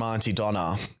Broden from Auntie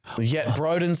Donna. Yet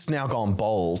Broden's now gone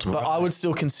bald, but I would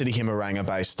still consider him a ranger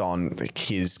based on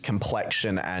his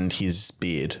complexion and his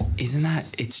beard. Isn't that?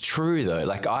 It's true though.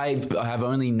 Like I have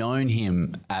only known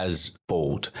him as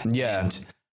bald. Yeah.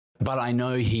 But I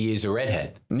know he is a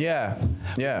redhead. Yeah.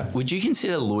 Yeah. Would you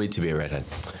consider Lloyd to be a redhead?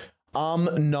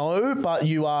 No, but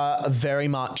you are very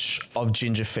much of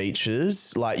ginger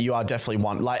features. Like you are definitely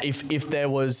one. Like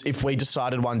if we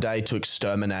decided one day to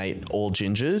exterminate all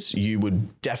gingers, you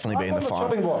would definitely be in the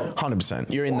farm.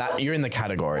 100%. You're in the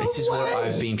category. This is what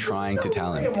I've been trying to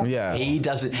tell him. Yeah. He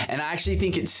doesn't, and I actually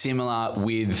think it's similar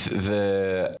with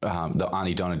the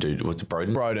Auntie Donna dude. What's it,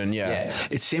 Broden? Broden, yeah. Yeah.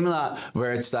 It's similar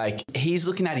where it's like he's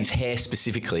looking at his hair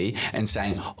specifically and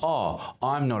saying, "Oh,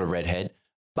 I'm not a redhead,"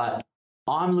 but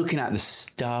I'm looking at the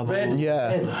stubble.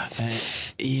 Yeah.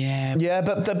 Yeah,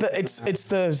 but it's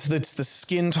the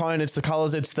skin tone, it's the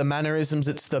colours, it's the mannerisms,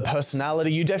 it's the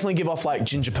personality. You definitely give off like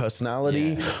ginger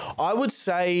personality. Yeah. I would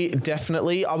say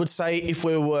if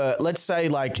we were, let's say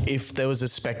like if there was a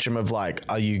spectrum of like,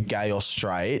 are you gay or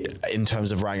straight in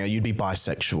terms of ranger, you'd be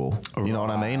bisexual. You know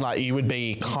what I mean? Like you would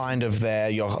be kind of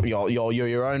there. You're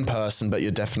your own person, but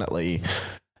you're definitely.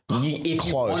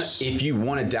 If you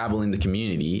want to dabble in the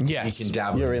community, yes, you can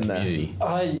dabble in the community.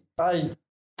 I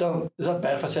don't. Is that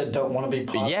bad if I said don't want to be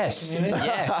part of the community?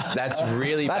 Yes, that's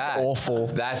really bad. That's awful.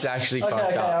 That's actually fucked up.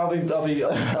 Okay, I'll be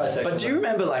bisexual. But do you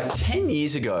remember like 10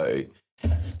 years ago,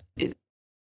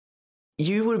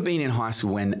 you would have been in high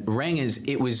school when Rangers,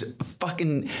 it was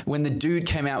fucking, when the dude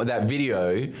came out with that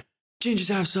video, gingers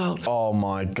have salt. Oh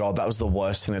my God, that was the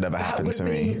worst thing that ever happened to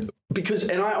me. Because,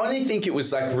 and I only think it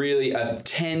was like really a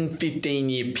 10, 15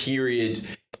 year period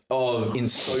of in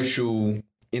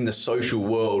the social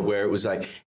world where it was like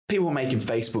people were making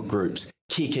Facebook groups,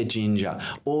 kick a ginger,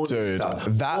 all this stuff.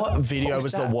 That video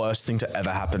was the worst thing to ever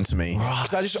happen to me.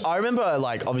 Because I remember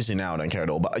like, obviously now I don't care at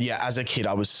all, but yeah, as a kid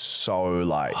I was so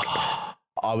like...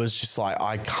 I was just like,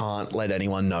 I can't let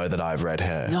anyone know that I have red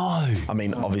hair. No. I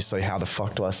mean, obviously, how the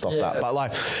fuck do I stop that? But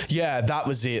like, yeah, that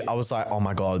was it. I was like, oh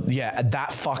my God. Yeah,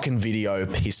 that fucking video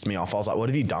pissed me off. I was like, what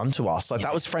have you done to us? Like,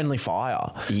 that was friendly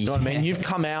fire. You know what I mean? You've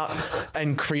come out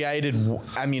and created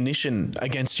ammunition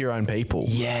against your own people.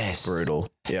 Yes. Brutal.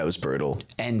 Yeah, it was brutal.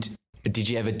 And did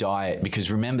you ever dye it?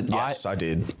 Because remember... Yes, I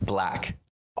did. Black.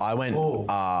 I went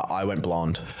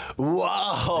blonde.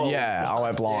 Whoa! Yeah, I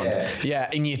went blonde. Yeah,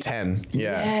 in year 10.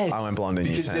 Yeah, yes. I went blonde in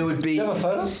year 10. Because there would be... Do you have a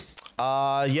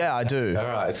photo? Yeah, I do. All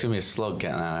right, it's gonna be a slog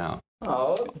getting that out.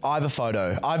 Oh. I have a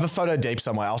photo deep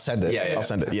somewhere. I'll send it. Yeah. I'll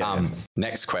send it. Yeah.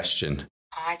 Next question.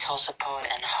 Hi, Tossapod,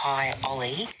 and hi,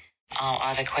 Ollie.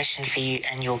 I have a question for you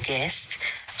and your guest.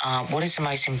 What is the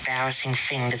most embarrassing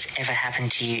thing that's ever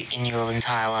happened to you in your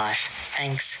entire life?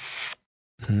 Thanks.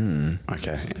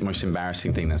 Okay. Most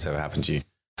embarrassing thing that's ever happened to you.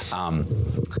 I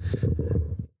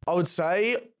would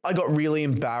say I got really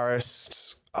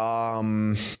embarrassed.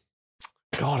 God,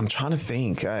 I'm trying to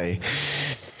think. I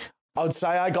would say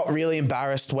I got really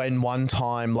embarrassed when one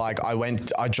time, like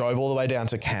I drove all the way down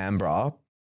to Canberra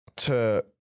to...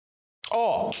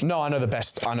 Oh, no, I know the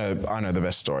best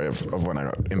story of when I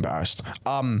got embarrassed.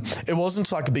 It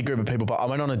wasn't like a big group of people, but I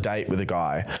went on a date with a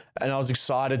guy and I was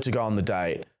excited to go on the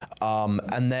date.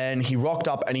 And then he rocked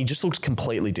up and he just looked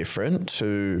completely different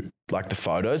to like the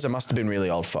photos. They must have been really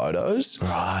old photos.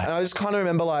 Right. And I just kind of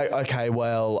remember like, okay,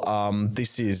 well,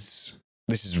 this is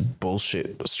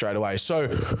bullshit straight away. So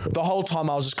the whole time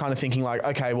I was just kind of thinking like,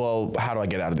 okay, well, how do I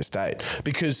get out of this date?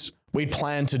 Because we'd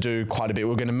planned to do quite a bit. We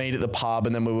were going to meet at the pub,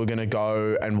 and then we were going to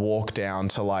go and walk down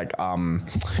to like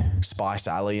Spice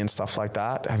Alley and stuff like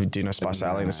that. Do you know Spice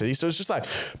Alley in the city? So it's just like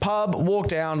pub, walk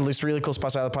down to this really cool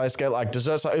Spice Alley place, get like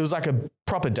desserts. It was like a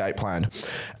proper date plan.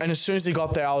 And as soon as he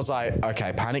got there, I was like,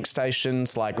 okay, panic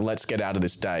stations, like let's get out of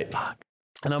this date.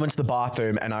 And I went to the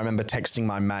bathroom, and I remember texting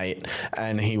my mate,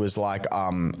 and he was like,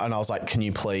 and I was like, can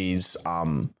you please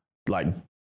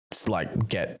like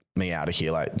get me out of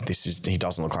here, like he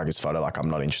doesn't look like his photo, like I'm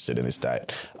not interested in this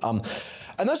date.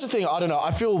 And that's the thing, I don't know,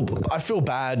 I feel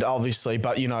bad obviously,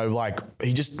 but you know, like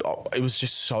it was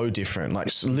just so different, like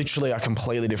literally a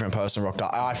completely different person rocked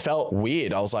up. I felt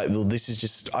weird. I was like, well,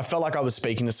 I felt like I was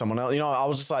speaking to someone else, you know. I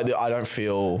was just like, I don't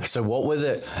feel. So what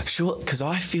were because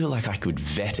I feel like I could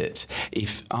vet it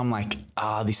if I'm like,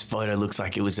 this photo looks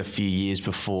like it was a few years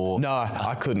before. No,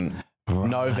 I couldn't. Right.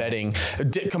 No vetting,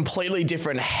 completely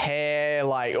different hair,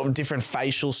 like different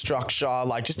facial structure,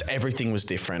 like just everything was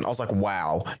different. I was like,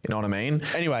 wow, you know what I mean?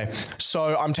 Anyway,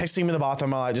 so I'm texting him in the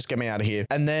bathroom, I'm like, just get me out of here.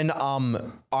 And then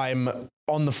I'm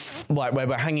on the like where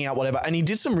we're hanging out, whatever, and he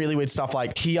did some really weird stuff.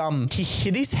 Like he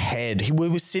hit his head. We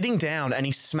were sitting down, and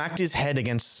he smacked his head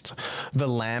against the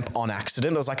lamp on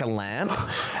accident. There was like a lamp,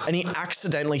 and he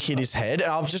accidentally hit his head.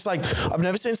 And I was just like, I've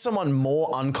never seen someone more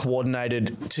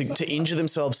uncoordinated to injure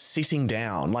themselves sitting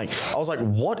down. Like I was like,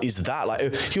 what is that?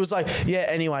 Like he was like, yeah.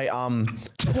 Anyway, ow,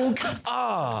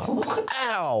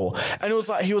 and it was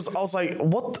like I was like,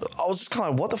 what? I was just kind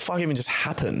of like, what the fuck even just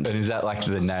happened? And is that like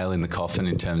the nail in the coffin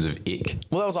in terms of ick?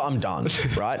 Well, that was like, I'm done,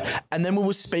 right? And then we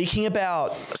were speaking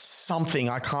about something,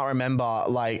 I can't remember,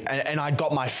 like, and I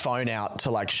got my phone out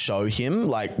to like show him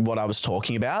like what I was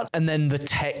talking about. And then the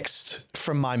text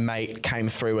from my mate came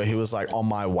through where he was like, on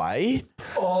my way.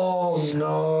 Oh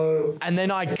no. And then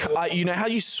I you know how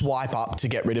you swipe up to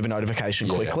get rid of a notification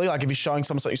quickly? Like if you're showing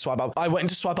someone something, you swipe up. I went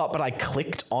to swipe up, but I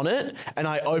clicked on it and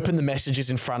I opened the messages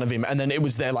in front of him, and then it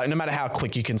was there, like no matter how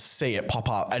quick you can see it pop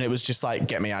up, and it was just like,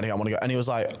 get me out of here, I want to go. And he was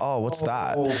like, oh, what's that?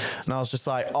 And I was just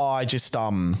like, oh, I just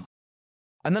and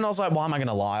then I was like, why am I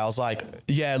gonna lie? I was like,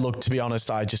 yeah, look, to be honest,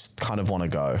 I just kind of want to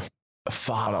go.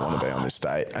 I don't want to be on this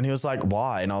date. And he was like,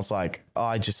 why? And I was like, oh,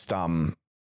 I just don't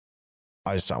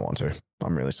want to.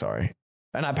 I'm really sorry.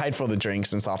 And I paid for the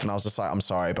drinks and stuff, and I was just like, I'm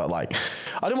sorry, but like,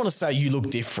 I didn't want to say you look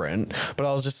different, but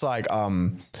I was just like,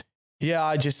 yeah,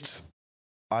 I just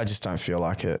don't feel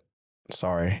like it.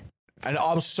 Sorry. And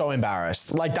I was so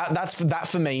embarrassed. Like that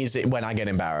for me is it when I get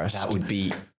embarrassed. That would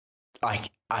be, I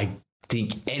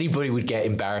think anybody would get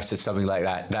embarrassed at something like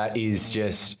that. That is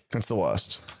just. It's the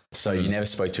worst. So you never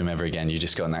spoke to him ever again. You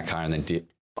just got in that car and then did.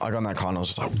 I got in that car and I was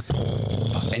just like,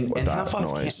 and how far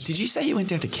did you say you went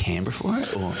down to Canberra for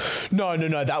it? Or?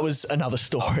 No. That was another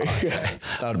story. Oh, okay.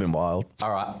 That would have been wild.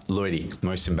 All right, Lloydie,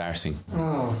 most embarrassing.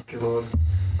 Oh, God.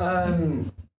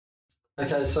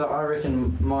 Okay, so I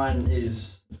reckon mine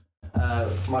is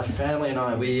my family and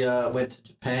I, we went to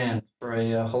Japan for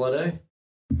a holiday.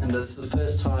 And this is the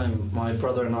first time my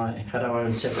brother and I had our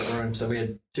own separate rooms. So we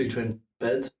had 2 twin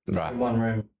beds in one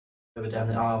room. We were down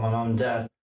there, my mum and dad.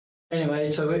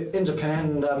 Anyway, so we're in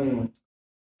Japan, and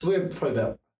so we were probably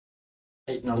about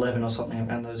 8 and 11 or something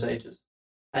around those ages.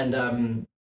 And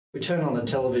we turned on the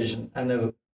television, and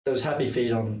there was Happy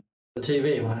Feet on the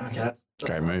TV. I'm like, okay, that's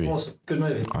great movie. Awesome, good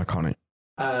movie. Iconic.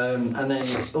 And then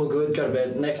all good, go to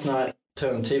bed. Next night,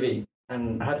 turn on the TV,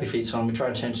 and Happy Feet's on. We try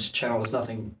and change the channel. There's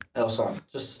nothing else on,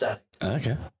 just static.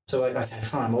 Okay. So we're okay,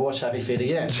 fine. We'll watch Happy Feet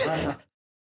again. Right?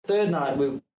 Third night,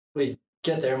 we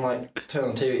get there and like turn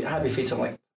on the TV. Happy Feet's on.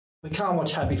 Like, we can't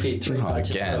watch Happy Feet 3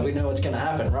 nights in a row. We know what's going to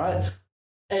happen, right?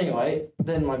 Anyway,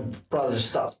 then my brother just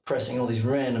starts pressing all these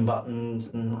random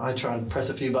buttons, and I try and press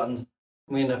a few buttons.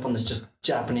 We end up on this just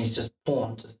Japanese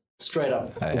porn, just straight up.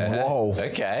 Whoa.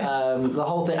 Okay. The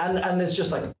whole thing, and there's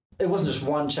just like, it wasn't just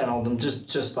one channel, them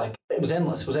just like, it was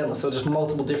endless. There were just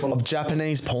multiple different... Of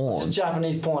Japanese porn. Just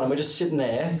Japanese porn, and we're just sitting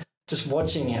there, just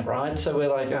watching it, right? So we're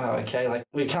like, oh, okay, like,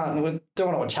 we don't want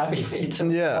to watch Happy Feet. So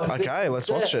let's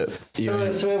watch it.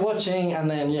 So we're watching, and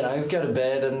then, go to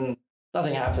bed, and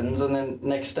nothing happens, and then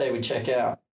next day we check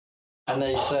out, and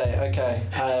they say,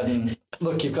 okay,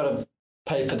 look, you've got to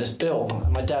pay for this bill.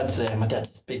 And my dad's there. My dad's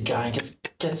this big guy. He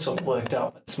gets sort of worked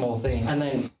up at small thing. And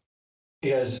then he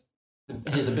goes,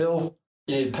 here's the bill.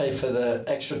 You need to pay for the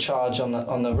extra charge on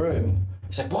the room.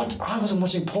 He's like, what? I wasn't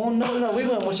watching porn? No, we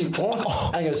weren't watching porn.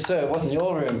 And he goes, sir, it wasn't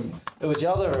your room. It was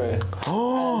the other room.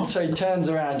 And so he turns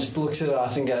around, just looks at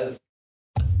us and goes,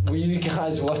 were you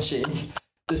guys watching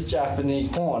this Japanese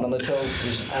porn on the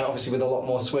television, and obviously with a lot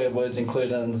more swear words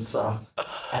included and stuff.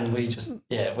 And we just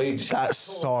That's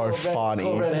so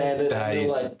funny. Red-handed. That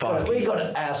is fucking... We got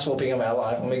an ass whooping of our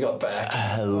life when we got back.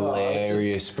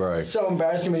 Hilarious, bro. So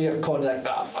embarrassing when you get caught like,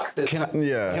 fuck this. Can I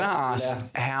ask,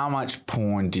 how much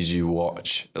porn did you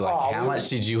watch? Like, how much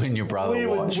did you and your brother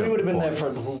watch? We would have been there for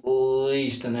at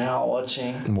least an hour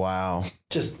watching. Wow.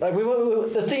 Just like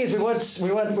the thing is, we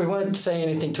weren't saying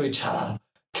anything to each other.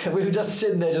 We were just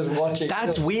sitting there just watching.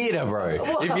 That's weirder, bro.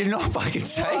 Well, if you're not fucking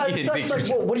saying anything. Like,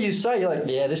 what do you say? You're like,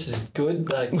 yeah, this is good.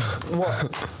 Like,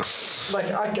 what?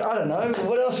 Like, I don't know.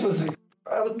 What else was...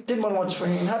 I didn't want to watch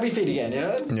fucking Happy Feet again, you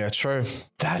know? Yeah, true.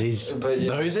 That is...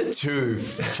 Those are two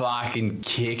fucking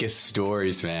kicker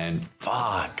stories, man.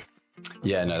 Fuck.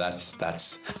 Yeah, no, that's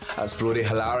bloody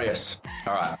hilarious.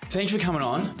 All right. Thanks for coming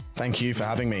on. Thank you for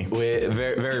having me. We're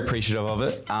very, very appreciative of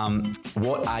it.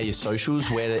 What are your socials?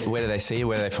 Where do they see you?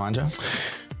 Where do they find you?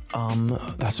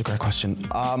 That's a great question.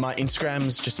 My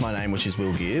Instagram's just my name, which is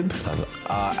Will Gibb.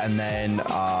 And then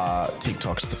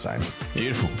TikTok's the same.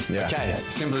 Beautiful. Yeah. Okay,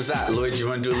 simple as that. Lloyd, you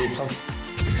want to do a little plug?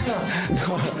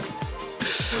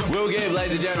 Will Gibb,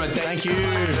 ladies and gentlemen, thank you.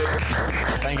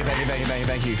 Thank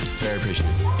you. Very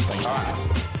appreciative. Thank you. All right.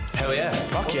 Hell yeah.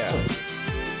 Fuck yeah.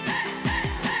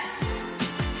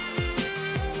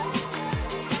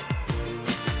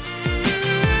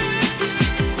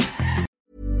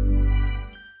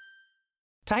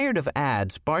 Tired of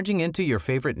ads barging into your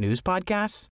favorite news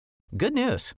podcasts? Good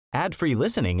news. Ad-free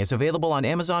listening is available on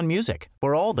Amazon Music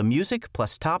for all the music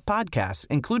plus top podcasts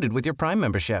included with your Prime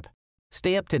membership.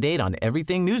 Stay up to date on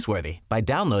everything newsworthy by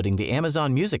downloading the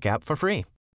Amazon Music app for free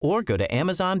or go to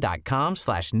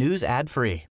amazon.com/news ad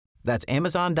free. That's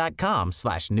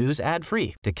amazon.com/news ad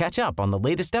free to catch up on the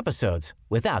latest episodes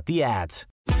without the ads.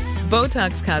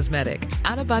 Botox Cosmetic,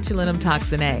 out of botulinum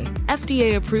toxin A,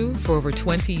 FDA approved for over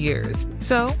 20 years.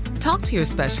 So, talk to your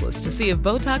specialist to see if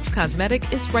Botox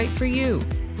Cosmetic is right for you.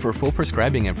 For full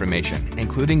prescribing information,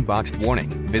 including boxed warning,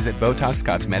 visit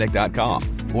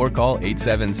BotoxCosmetic.com or call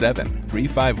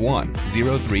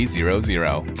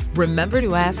 877-351-0300. Remember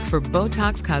to ask for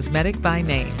Botox Cosmetic by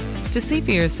name. To see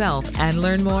for yourself and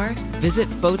learn more, visit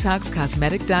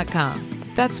BotoxCosmetic.com.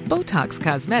 That's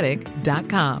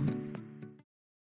BotoxCosmetic.com.